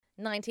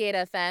98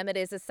 FM, it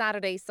is a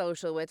Saturday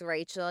social with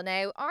Rachel.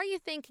 Now, are you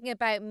thinking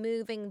about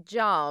moving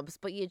jobs,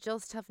 but you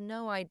just have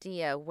no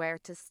idea where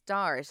to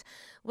start?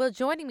 Well,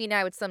 joining me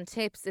now with some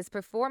tips is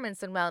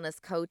performance and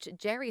wellness coach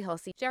Jerry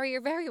Hussey. Jerry,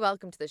 you're very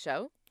welcome to the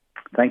show.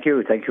 Thank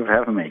you. Thank you for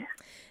having me.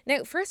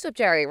 Now, first up,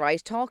 Jerry,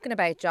 right, talking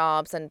about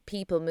jobs and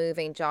people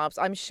moving jobs,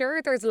 I'm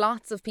sure there's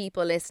lots of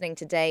people listening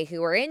today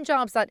who are in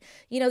jobs that,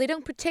 they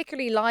don't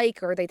particularly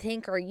like or they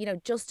think are,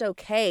 just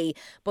okay,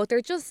 but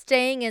they're just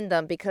staying in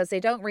them because they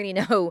don't really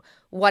know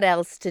what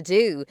else to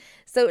do.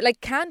 So,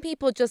 can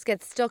people just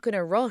get stuck in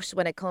a rut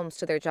when it comes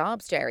to their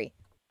jobs, Jerry?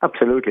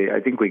 Absolutely.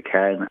 I think we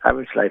can.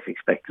 Average life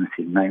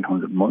expectancy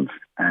 900 months,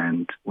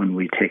 and when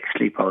we take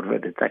sleep out of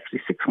it, it's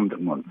actually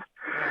 600 months.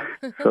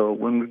 So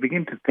when we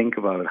begin to think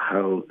about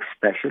how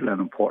special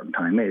and important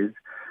time is,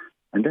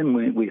 and then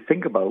we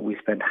think about we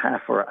spend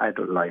half our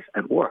adult life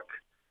at work.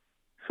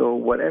 So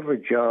whatever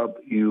job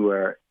you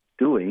are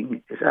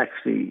doing is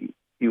actually,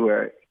 you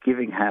are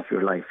giving half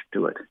your life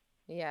to it.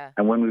 Yeah.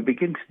 And when we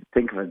begin to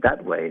think of it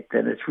that way,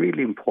 then it's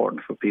really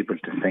important for people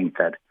to think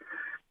that,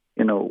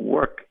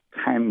 work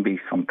can be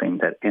something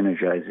that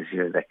energizes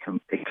you,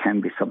 it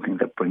can be something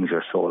that brings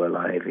your soul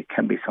alive, it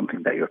can be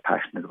something that you're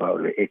passionate about,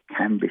 it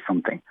can be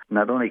something.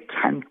 Not only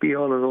can be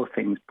all of those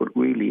things, but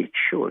really it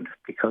should,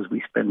 because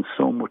we spend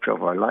so much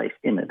of our life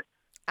in it.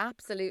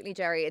 Absolutely,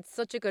 Jerry. It's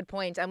such a good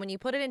point. And when you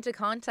put it into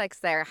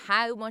context there,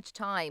 how much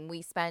time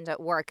we spend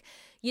at work,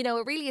 it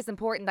really is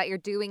important that you're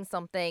doing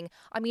something.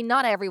 I mean,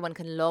 not everyone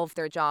can love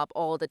their job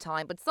all the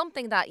time, but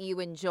something that you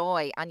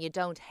enjoy and you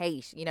don't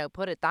hate,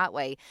 put it that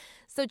way.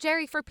 So,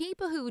 Jerry, for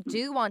people who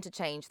do want to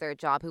change their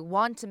job, who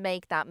want to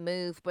make that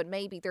move, but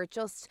maybe they're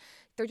just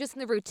in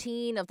the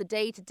routine of the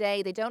day to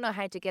day, they don't know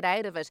how to get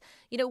out of it.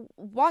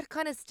 What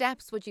kind of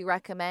steps would you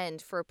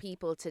recommend for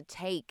people to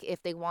take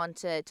if they want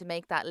to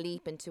make that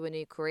leap into a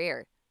new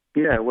career?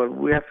 Yeah, well,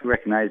 we have to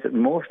recognize that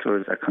most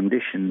of us are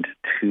conditioned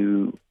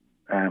to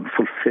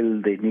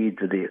fulfill the needs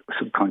of the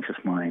subconscious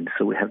mind.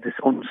 So we have this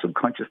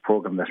subconscious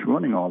program that's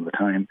running all the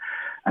time,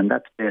 and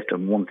that's based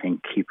on one thing,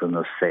 keeping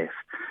us safe.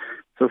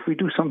 So if we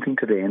do something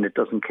today and it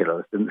doesn't kill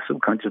us, then the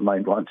subconscious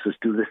mind wants us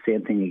to do the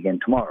same thing again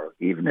tomorrow,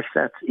 even if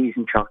that's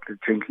eating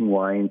chocolate, drinking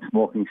wine,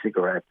 smoking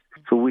cigarettes.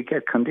 So we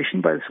get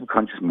conditioned by the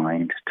subconscious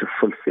mind to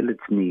fulfill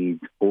its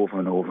needs over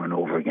and over and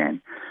over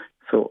again.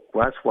 So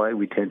that's why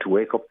we tend to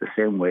wake up the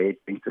same way,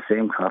 drink the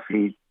same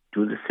coffee,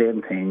 do the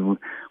same thing.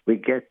 We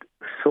get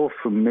so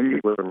familiar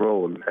with the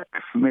role that the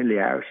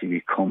familiarity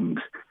becomes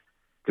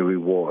the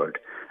reward.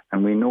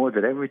 And we know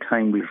that every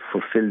time we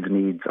fulfill the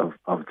needs of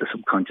the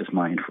subconscious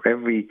mind, for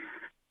every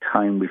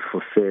time we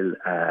fulfill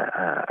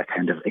a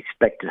kind of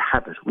expected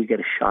habit, we get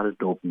a shot of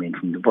dopamine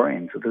from the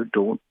brain. So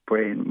the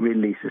brain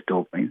releases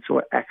dopamine. So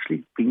we're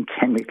actually being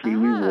chemically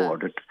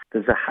rewarded.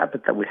 There's a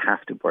habit that we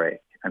have to break,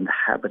 and the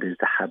habit is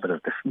the habit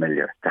of the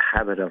familiar, the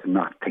habit of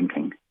not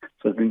thinking.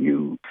 So the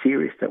new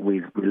series that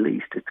we've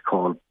released, it's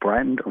called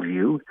Brand of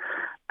You,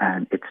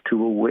 and it's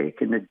to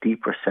awaken a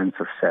deeper sense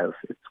of self.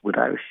 It's with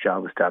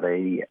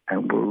irishjobs.ie,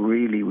 and we're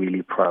really,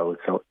 really proud.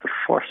 So the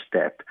first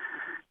step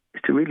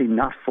is to really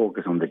not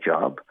focus on the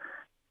job,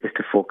 is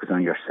to focus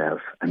on yourself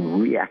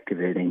and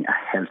reactivating a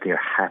healthier,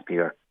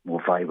 happier,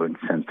 more vibrant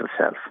sense of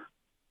self.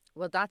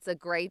 Well, that's a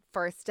great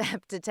first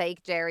step to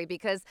take, Jerry,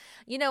 because,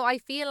 I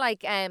feel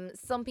like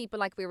some people,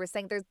 like we were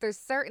saying, there's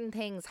certain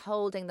things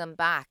holding them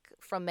back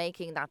from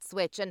making that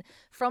switch. And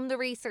from the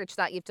research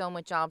that you've done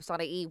with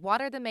jobs.ie, what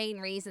are the main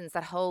reasons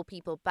that hold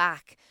people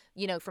back,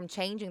 from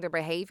changing their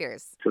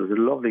behaviours? So there's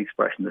a lovely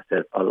expression that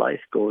says, our life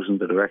goes in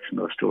the direction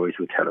of stories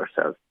we tell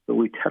ourselves. So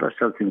we tell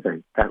ourselves things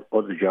like, that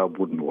other job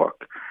wouldn't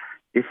work.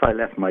 If I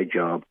left my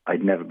job,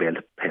 I'd never be able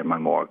to pay my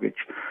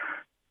mortgage.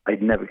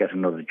 I'd never get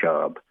another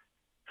job.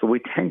 So we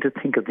tend to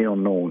think of the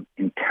unknown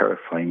in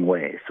terrifying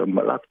ways. So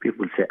lots of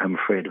people say, I'm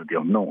afraid of the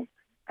unknown.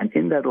 And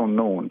in that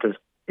unknown, there's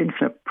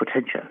infinite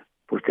potential.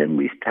 But then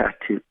we start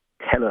to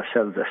tell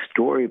ourselves a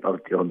story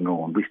about the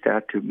unknown. We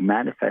start to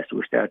manifest.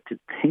 We start to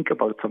think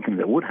about something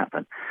that would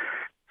happen.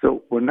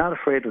 So we're not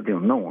afraid of the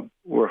unknown.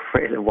 We're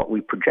afraid of what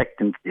we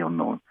project into the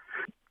unknown.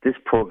 This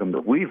program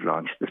that we've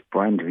launched, this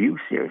Brand of You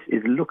series,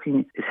 is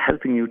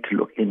helping you to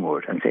look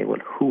inward and say, well,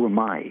 who am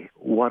I?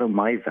 What are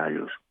my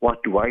values?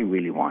 What do I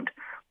really want?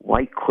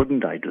 Why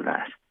couldn't I do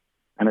that?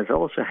 And it's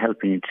also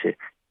helping you to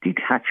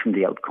detach from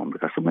the outcome,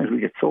 because sometimes we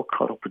get so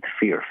caught up with the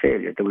fear of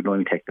failure that we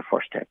don't even take the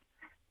first step.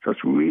 So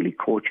it's really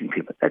coaching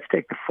people. Let's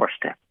take the first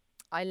step.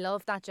 I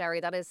love that, Jerry.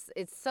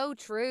 It's so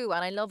true.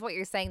 And I love what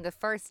you're saying. The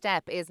first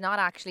step is not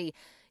actually,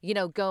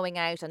 going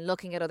out and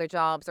looking at other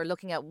jobs or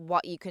looking at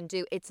what you can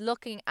do. It's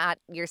looking at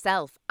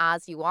yourself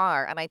as you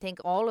are. And I think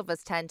all of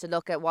us tend to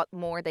look at what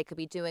more they could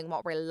be doing,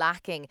 what we're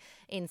lacking,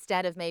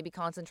 instead of maybe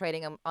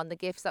concentrating on the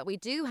gifts that we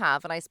do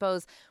have. And I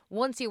suppose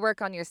once you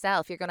work on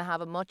yourself, you're going to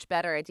have a much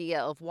better idea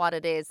of what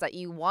it is that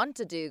you want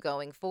to do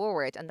going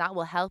forward. And that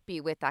will help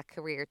you with that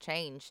career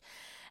change.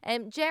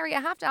 Jerry,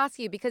 I have to ask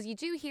you, because you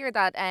do hear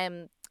that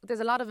there's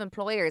a lot of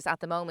employers at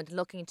the moment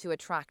looking to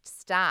attract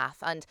staff,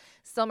 and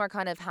some are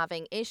kind of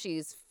having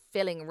issues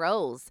filling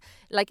roles.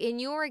 Like, in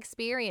your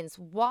experience,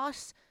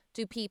 what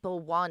do people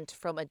want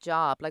from a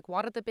job? Like,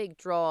 what are the big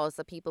draws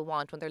that people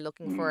want when they're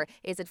looking Mm. for?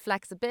 Is it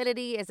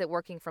flexibility? Is it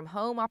working from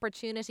home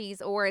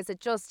opportunities? Or is it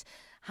just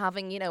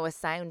having, a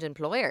sound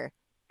employer?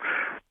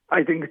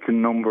 I think it's a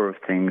number of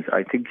things.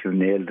 I think you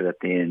nailed it at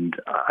the end.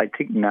 I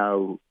think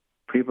now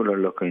people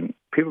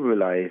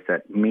realize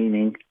that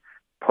meaning,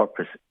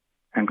 purpose,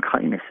 and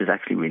kindness is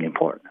actually really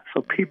important.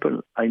 So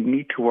I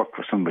need to work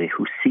for somebody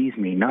who sees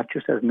me not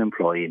just as an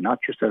employee, not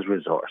just as a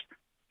resource,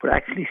 but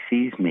actually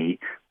sees me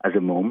as a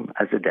mum,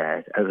 as a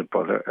dad, as a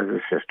brother, as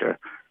a sister,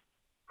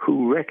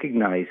 who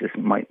recognizes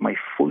my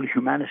full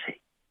humanity,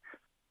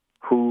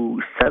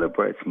 who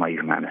celebrates my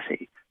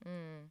humanity.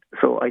 Mm.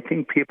 So I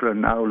think people are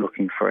now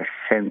looking for a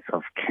sense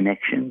of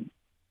connection,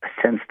 a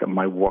sense that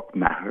my work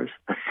matters,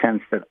 a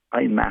sense that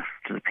I matter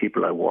to the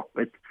people I work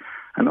with,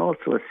 and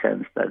also a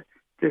sense that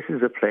this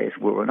is a place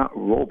where we're not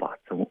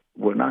robots. And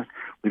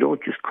we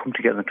don't just come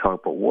together and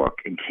talk about work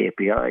and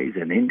KPIs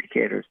and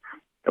indicators,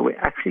 that we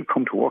actually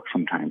come to work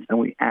sometimes and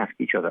we ask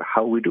each other,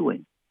 how are we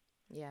doing?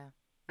 Yeah.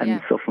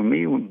 And so for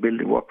me, when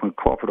working with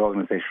corporate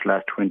organizations for the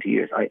last 20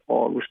 years, I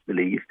always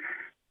believe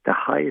the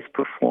highest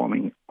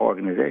performing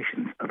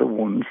organizations are the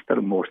ones that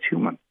are most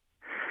human.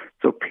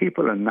 So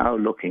people are now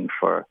looking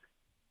for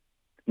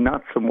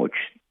not so much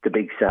the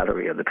big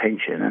salary or the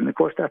pension, and of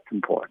course that's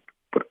important,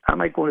 but am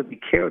I going to be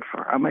cared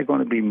for? Am I going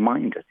to be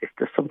minded? If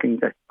there's something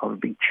that of a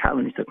big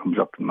challenge that comes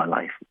up in my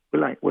life,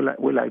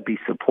 will I be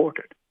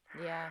supported?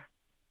 Yeah.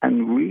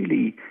 And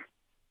really,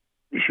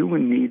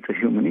 human needs are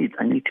human needs.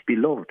 I need to be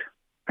loved.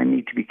 I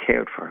need to be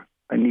cared for.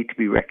 I need to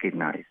be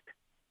recognized.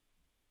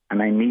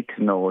 And I need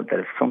to know that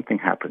if something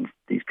happens,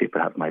 these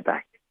people have my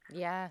back.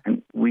 Yeah.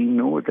 And we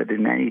know that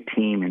in any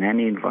team, in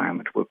any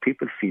environment where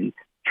people feel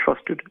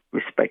trusted,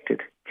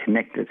 respected,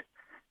 connected,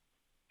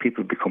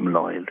 people become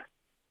loyal.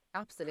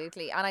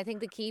 Absolutely. And I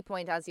think the key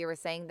point, as you were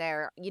saying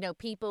there,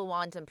 people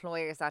want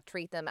employers that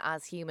treat them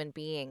as human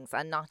beings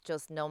and not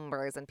just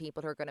numbers and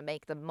people who are going to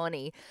make them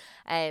money.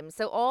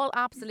 So all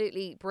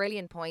absolutely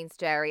brilliant points,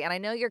 Jerry. And I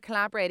know you're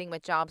collaborating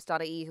with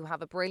jobs.ie, who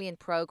have a brilliant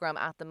program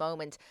at the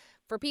moment.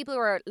 For people who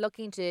are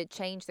looking to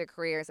change their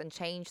careers and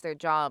change their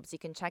jobs, you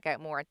can check out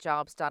more at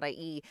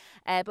jobs.ie.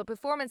 But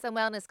performance and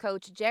wellness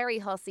coach Jerry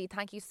Hussey,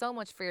 thank you so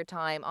much for your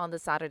time on the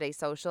Saturday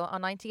Social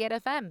on 98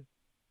 FM.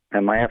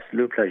 And my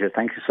absolute pleasure.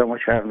 Thank you so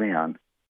much for having me on.